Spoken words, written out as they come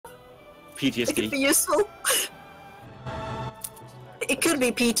It could PTSD. be useful. It could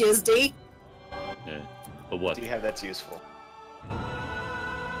be PTSD. Yeah. But what? Do you have that's useful?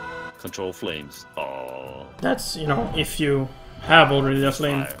 Control flames. Oh. That's, you know, if you have already a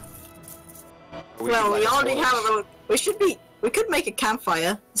flame. Fire. Well, we already have a little. We could make a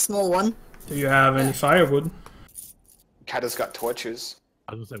campfire, a small one. Do you have any firewood? Kata's got torches.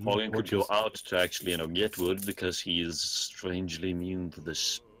 I was gonna say, Morgan could go out to actually, get wood because he is strangely immune to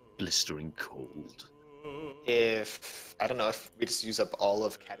this blistering cold. If I don't know if we just use up all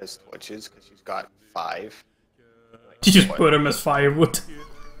of Kata's torches because she's got 5. You just put them as firewood,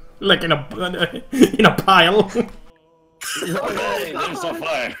 like in a pile. Okay, there's a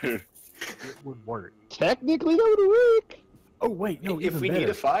fire. it would work. Technically, that would work. Oh wait, no. if even we better. need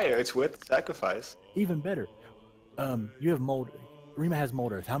a fire, it's worth the sacrifice. Even better. You have mold. Rima has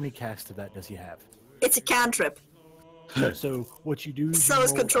mold earth. How many casts of that does he have? It's a cantrip. So what you do is So you is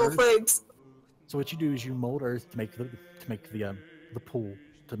mold control earth. flames. So what you do is you mold earth to make the pool,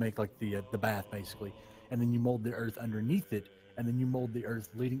 to make like the bath basically, and then you mold the earth underneath it, and then you mold the earth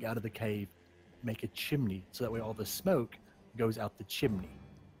leading out of the cave, make a chimney, so that way all the smoke goes out the chimney.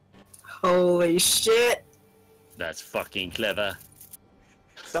 Holy shit! That's fucking clever.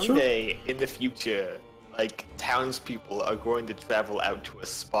 Someday in the future, like townspeople are going to travel out to a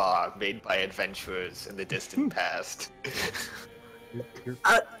spa made by adventurers in the distant past.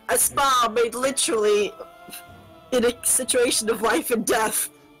 A spa made literally in a situation of life and death.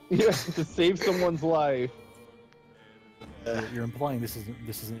 Yeah, to save someone's life. You're implying this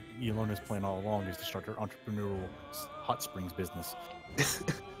isn't Ilona's plan all along, is to start her entrepreneurial hot springs business.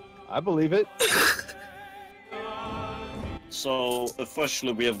 I believe it. So,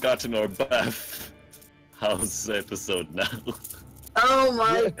 officially we have gotten our bath. How's the episode now? Oh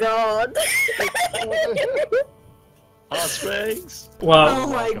my god! Hot springs? Well, Oh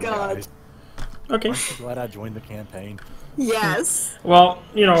my Welcome, god! guys. okay. Aren't you glad I joined the campaign? Yes. Well,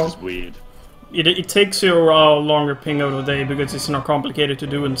 you This know, is weird. it takes you a longer ping out of the day because it's not complicated to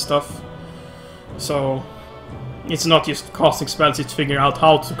do and stuff. So it's not just casting spells; it's figuring out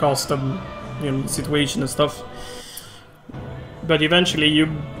how to cast them, the situation and stuff. But eventually, you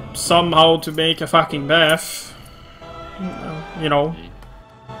somehow to make a fucking bath. You know.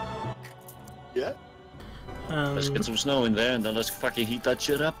 Yeah. Let's get some snow in there and then let's fucking heat that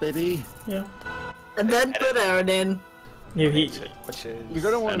shit up, baby. Yeah. And then put Aaron in. You heat. You're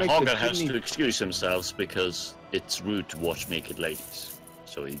gonna want And to make Hagen the has to chimney. excuse himself because it's rude to watch naked ladies.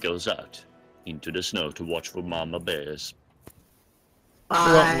 So he goes out into the snow to watch for mama bears.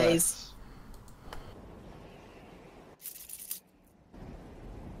 Eyes.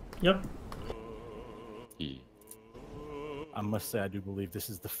 Yep. Yeah. I must say, I do believe this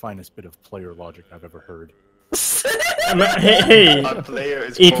is the finest bit of player logic I've ever heard. I mean, hey, Our player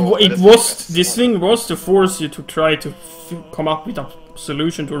is it called it as was a this thing was to force you to try to come up with a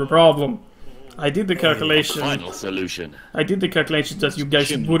solution to the problem. I did the calculation. Final solution. I did the calculation that you guys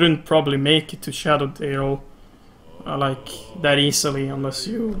Chimney. wouldn't probably make it to Shadowdale like that easily unless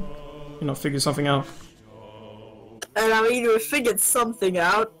you figure something out. And I mean, we figured something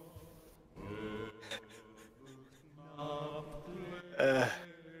out.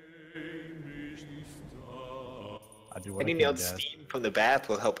 I do what I Getting can, out guys. steam from the bath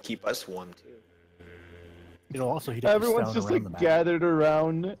will help keep us warm too. It'll also heat up the Everyone's stone just around like the map. gathered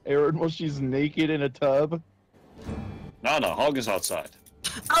around Erin while she's naked in a tub. No, Hagen's outside.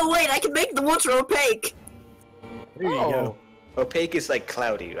 Oh wait, I can make the water opaque. There you go. Opaque is like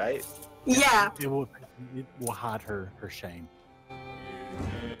cloudy, right? Yeah. It will hide her shame.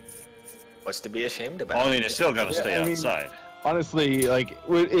 What's to be ashamed about? Only they still gotta stay I mean- outside. Honestly, like,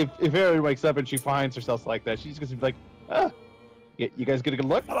 if Erin wakes up and she finds herself like that, she's gonna be like, ah, you guys get a good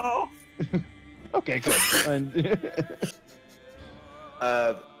look? Hello? Okay, good. And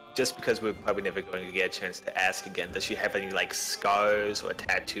Just because we're probably never going to get a chance to ask again, does she have any like scars or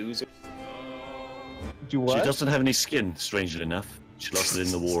tattoos? do what? She doesn't have any skin, strangely enough. She lost it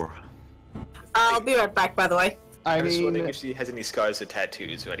in the war. I'll be right back, by the way. I I was wondering mean, if she has any scars or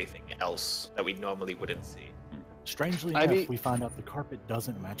tattoos or anything else that we normally wouldn't see. Strangely I enough, mean- we find out the carpet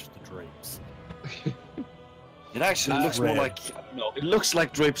doesn't match the drapes. It actually Not looks more red. like, it looks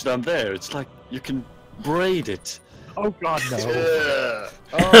like drapes down there. It's like you can braid it. Oh God, no! Ugh.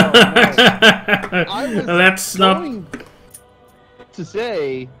 oh, no. I was Let's not. going to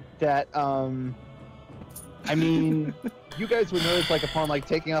say that, I mean, you guys would notice, like, upon, like,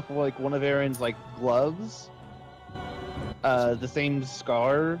 taking off, like, one of Erin's, like, gloves, the same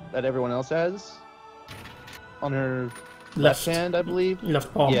scar that everyone else has on her left hand, I believe.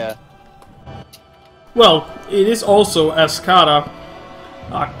 Left palm. Yeah. Well, it is also, as Kara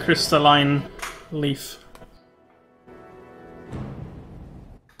a crystalline leaf.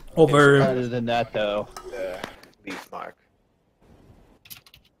 Over. Other than that, though, The leaf mark.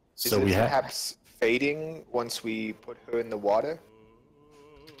 Is So it we have. perhaps fading once we put her in the water?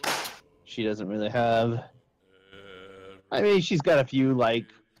 she doesn't really have. I mean, she's got a few like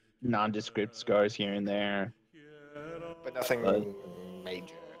nondescript scars here and there. But nothing Uh,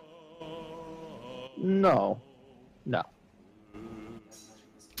 major. No, no. No,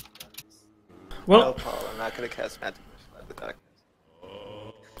 Well, Paul, I'm not gonna cast magic by the darkness.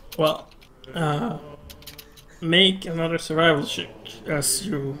 well, make another survival check as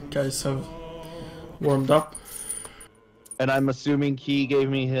you guys have warmed up. And I'm assuming he gave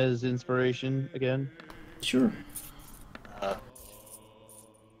me his inspiration again. Sure.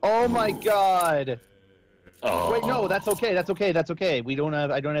 Oh my god! Oh, Wait, no, that's okay. That's okay. That's okay. We don't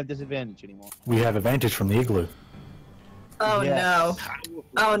have. I don't have disadvantage anymore. We have advantage from the igloo. Oh Yes. no.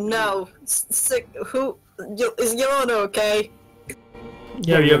 Oh no. Sick. Who is Yolanda okay?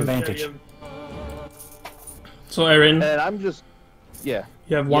 Yeah, we you have have. advantage. So, Erin, And I'm just. Yeah.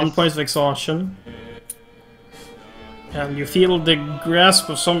 you have 1 Yes. point of exhaustion. And you feel the grasp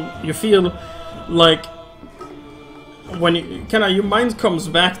of some. You feel like. When you, your mind comes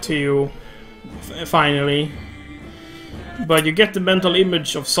back to you, finally. But you get the mental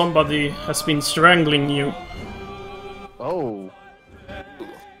image of somebody has been strangling you. Oh.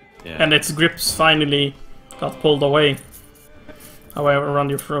 yeah. And its grips finally got pulled away. However, around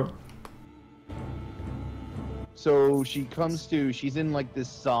your throat. So she comes to. She's in like this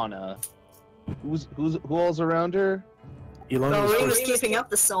sauna. Who all's around her? Ilona Oh, is we was force, keeping up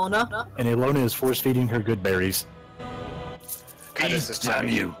the sauna. and Ilona is force feeding her good berries. This is damn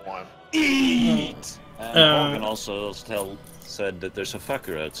you. One. Eat! And Uh, Morgan also said that there's a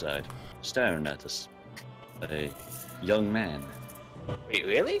fucker outside, staring at us. A young man. Wait,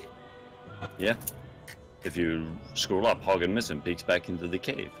 really? Yeah. If you scroll up, Hagen Missing peeks back into the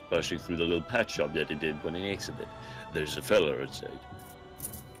cave, bursting through the little patch job that he did when he exited. There's a fella outside.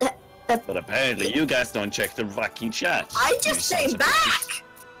 But apparently you guys don't check the fucking chat. I you just sons came of back! bitches.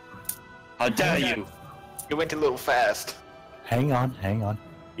 How dare you! You went a little fast. Hang on, hang on.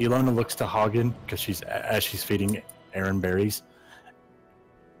 Ilona looks to Hagen because as she's feeding Aaron berries.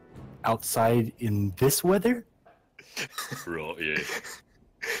 Outside in this weather? Right, yeah.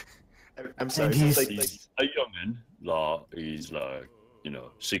 I'm sorry. And He's He's a youngin'. He's like,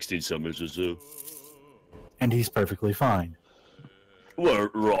 16 summers or so. And he's perfectly fine. Well,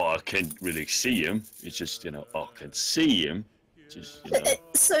 right, I can't really see him. It's just, I can see him. Just,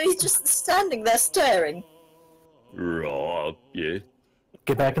 So he's just standing there staring. right, yeah.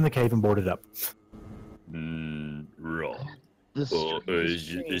 Get back in the cave and board it up. Right. The Well, strangest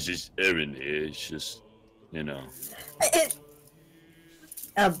it's just Erin here. It's just, It,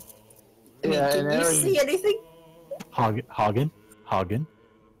 Yeah, can and you Aaron- see anything? Hagen.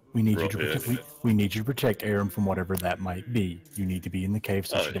 We need you to Right, protect, we need you to protect Aaron from whatever that might be. You need to be in the cave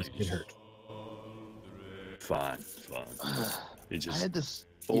so Oh, she doesn't get hurt. fine. It I just had this.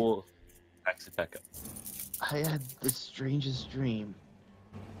 all packs it back up. I had the strangest dream.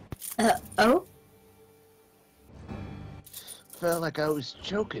 Oh? Felt like I was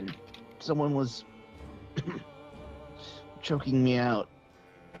choking. Someone was choking me out.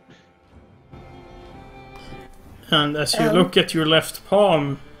 And as you look at your left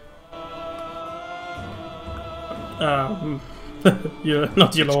palm, not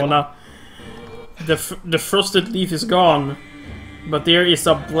Yelona, the frosted leaf is gone, but there is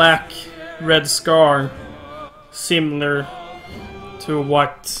a black red scar similar to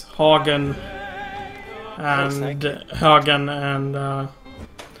what Hagen and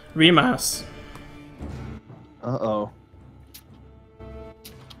Rima has. Uh-oh.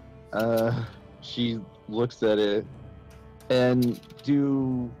 She looks at it, and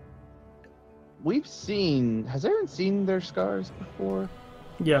has Aaron seen their scars before?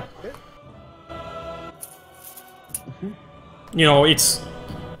 Yeah. It's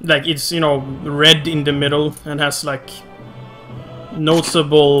like red in the middle and has like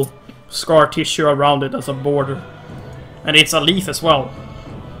noticeable scar tissue around it as a border, and it's a leaf as well,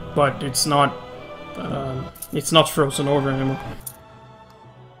 but it's not frozen over anymore.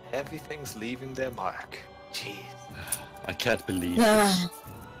 Everything's leaving their mark. Jeez. I can't believe this.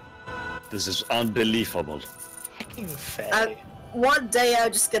 This is unbelievable. Fucking Faye. One day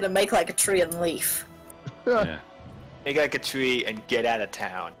I'm just gonna make like a tree and leaf. Yeah. Make like a tree and get out of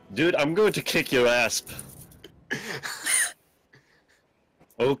town. Dude, I'm going to kick your ass.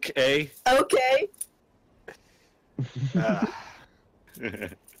 Okay. Okay.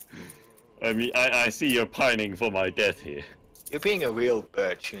 I mean, I see you're pining for my death here. You're being a real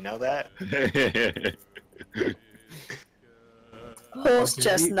bitch, you know that? Horse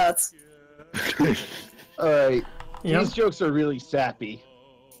chestnuts. Alright. Yep. These jokes are really sappy.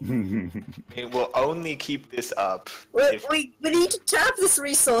 It will only keep this up. We need to tap this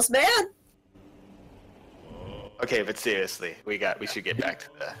resource, man. Okay, but seriously, we should get back to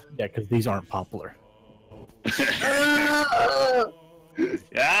the. Yeah, because these aren't popular.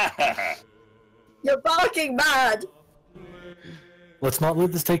 Yeah. You're barking mad. Let's not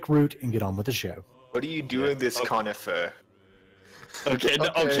let this take root and get on with the show. What are you doing this conifer? Okay,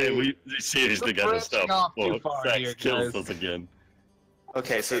 okay, we seriously We're gotta branching stop. off too Before far Zax here, kills guys. us again.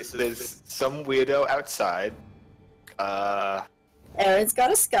 Okay, so there's some weirdo outside. Erin's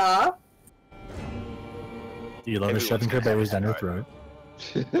got a scar. Ilona's shoving her berries down her throat.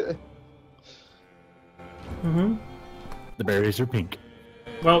 Mm-hmm. The berries are pink.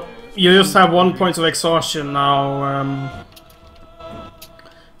 Well, you just have 1 point of exhaustion now.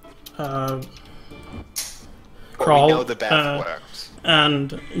 We Crawl, know the bath works.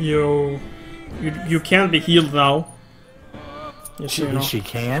 and you can be healed now. Yes, you know. She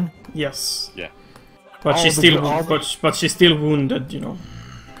can? Yes. Yeah. But she's still but she's still wounded, you know.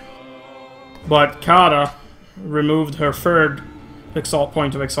 But Kara removed her third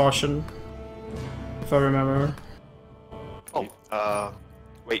point of exhaustion, if I remember. Oh,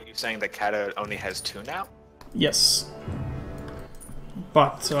 wait, you're saying that Kata only has 2 now? Yes.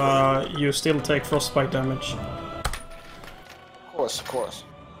 But you still take frostbite damage. Of course.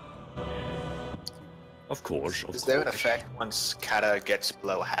 Of course. Is there an effect once Kata gets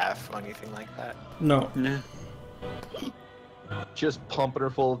below half or anything like that? No. Nah. Just pumping her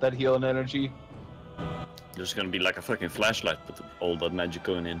full of that healing energy. There's gonna be like a fucking flashlight with all that magic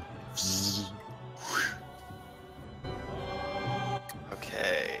going in.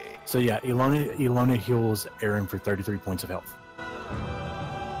 Okay. So yeah, Ilona heals Aaron for 33 points of health.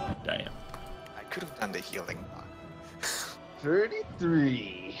 Damn. I could have done the healing part.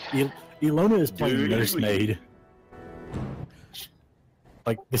 33. Ilona is playing Dude. nursemaid.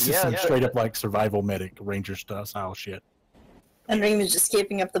 Like, this is some straight up like survival medic ranger style shit. And Reem just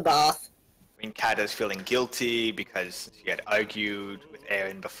keeping up the bath. I mean, Kata's feeling guilty because she had argued with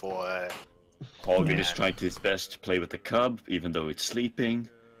Aaron before. Hogger is trying to his best to play with the cub, even though it's sleeping.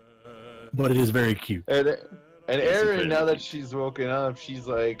 But it is very cute. And Erin, pretty now that cute. she's woken up, she's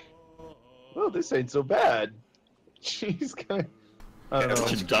like, well, this ain't so bad. She's kind of... I don't know.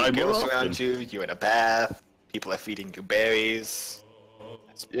 Just die more Girls often. around you, you're in a bath, people are feeding you berries.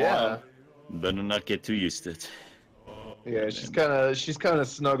 That's Yeah. Better not get too used to it. Yeah, she's kind of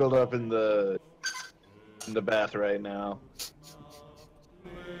snuggled up in the bath right now.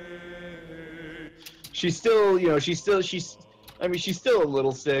 She's still, you know, she's still a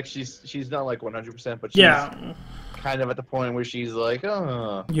little sick. She's not like 100%, but she's kind of at the point where she's like,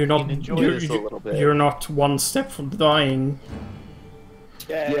 oh, You're not. enjoy this a little bit. You're not one step from dying,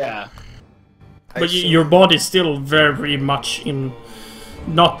 Yeah. but your body's still very much in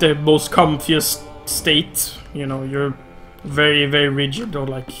not the most comfiest state. You know, you're very, very rigid, or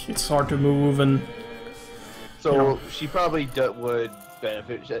like it's hard to move, and So you know. she probably would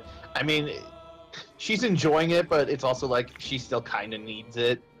benefit. I mean, she's enjoying it, but it's also like she still kind of needs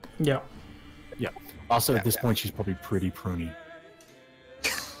it. yeah. Also, at this point, she's probably pretty pruny.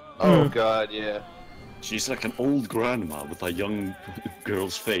 Oh god, yeah. She's like an old grandma with a young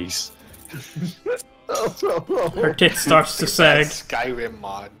girl's face. Her tit starts to sag. That Skyrim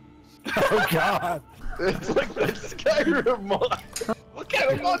mod. Oh god! It's like that Skyrim mod. What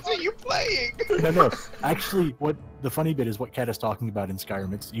kind of mods are you playing? No. Actually, what the funny bit is what Kat is talking about in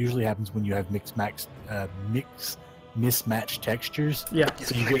Skyrim. It usually happens when you have mismatched textures. Yeah.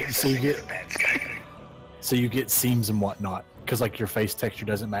 So you get seams and whatnot, because like your face texture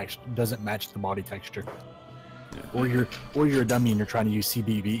doesn't match the body texture. Or you're a dummy and you're trying to use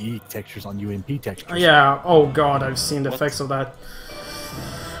CBBE textures on UMP textures. Yeah. Oh god, I've seen the effects of that.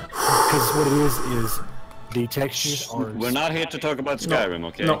 Because what it is the textures are. We're not here to talk about Skyrim,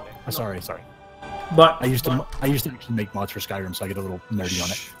 okay? No. Sorry. But I used to actually make mods for Skyrim, so I get a little nerdy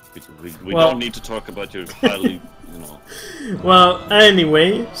on it. We Well- don't need to talk about your highly, well,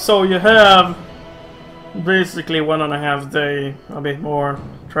 anyway, so you have basically 1.5 day, a bit more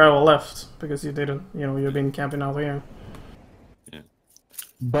travel left because you didn't, you know, you've been camping out here.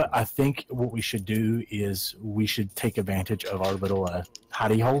 But I think what we should do is we should take advantage of our little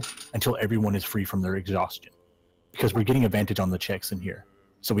hidey hole until everyone is free from their exhaustion, because we're getting advantage on the checks in here,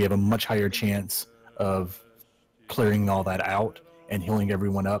 so we have a much higher chance of clearing all that out and healing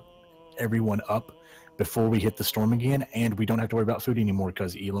everyone up before we hit the storm again, and we don't have to worry about food anymore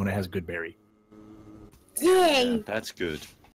because Ilona has good berry. Yay! that's good.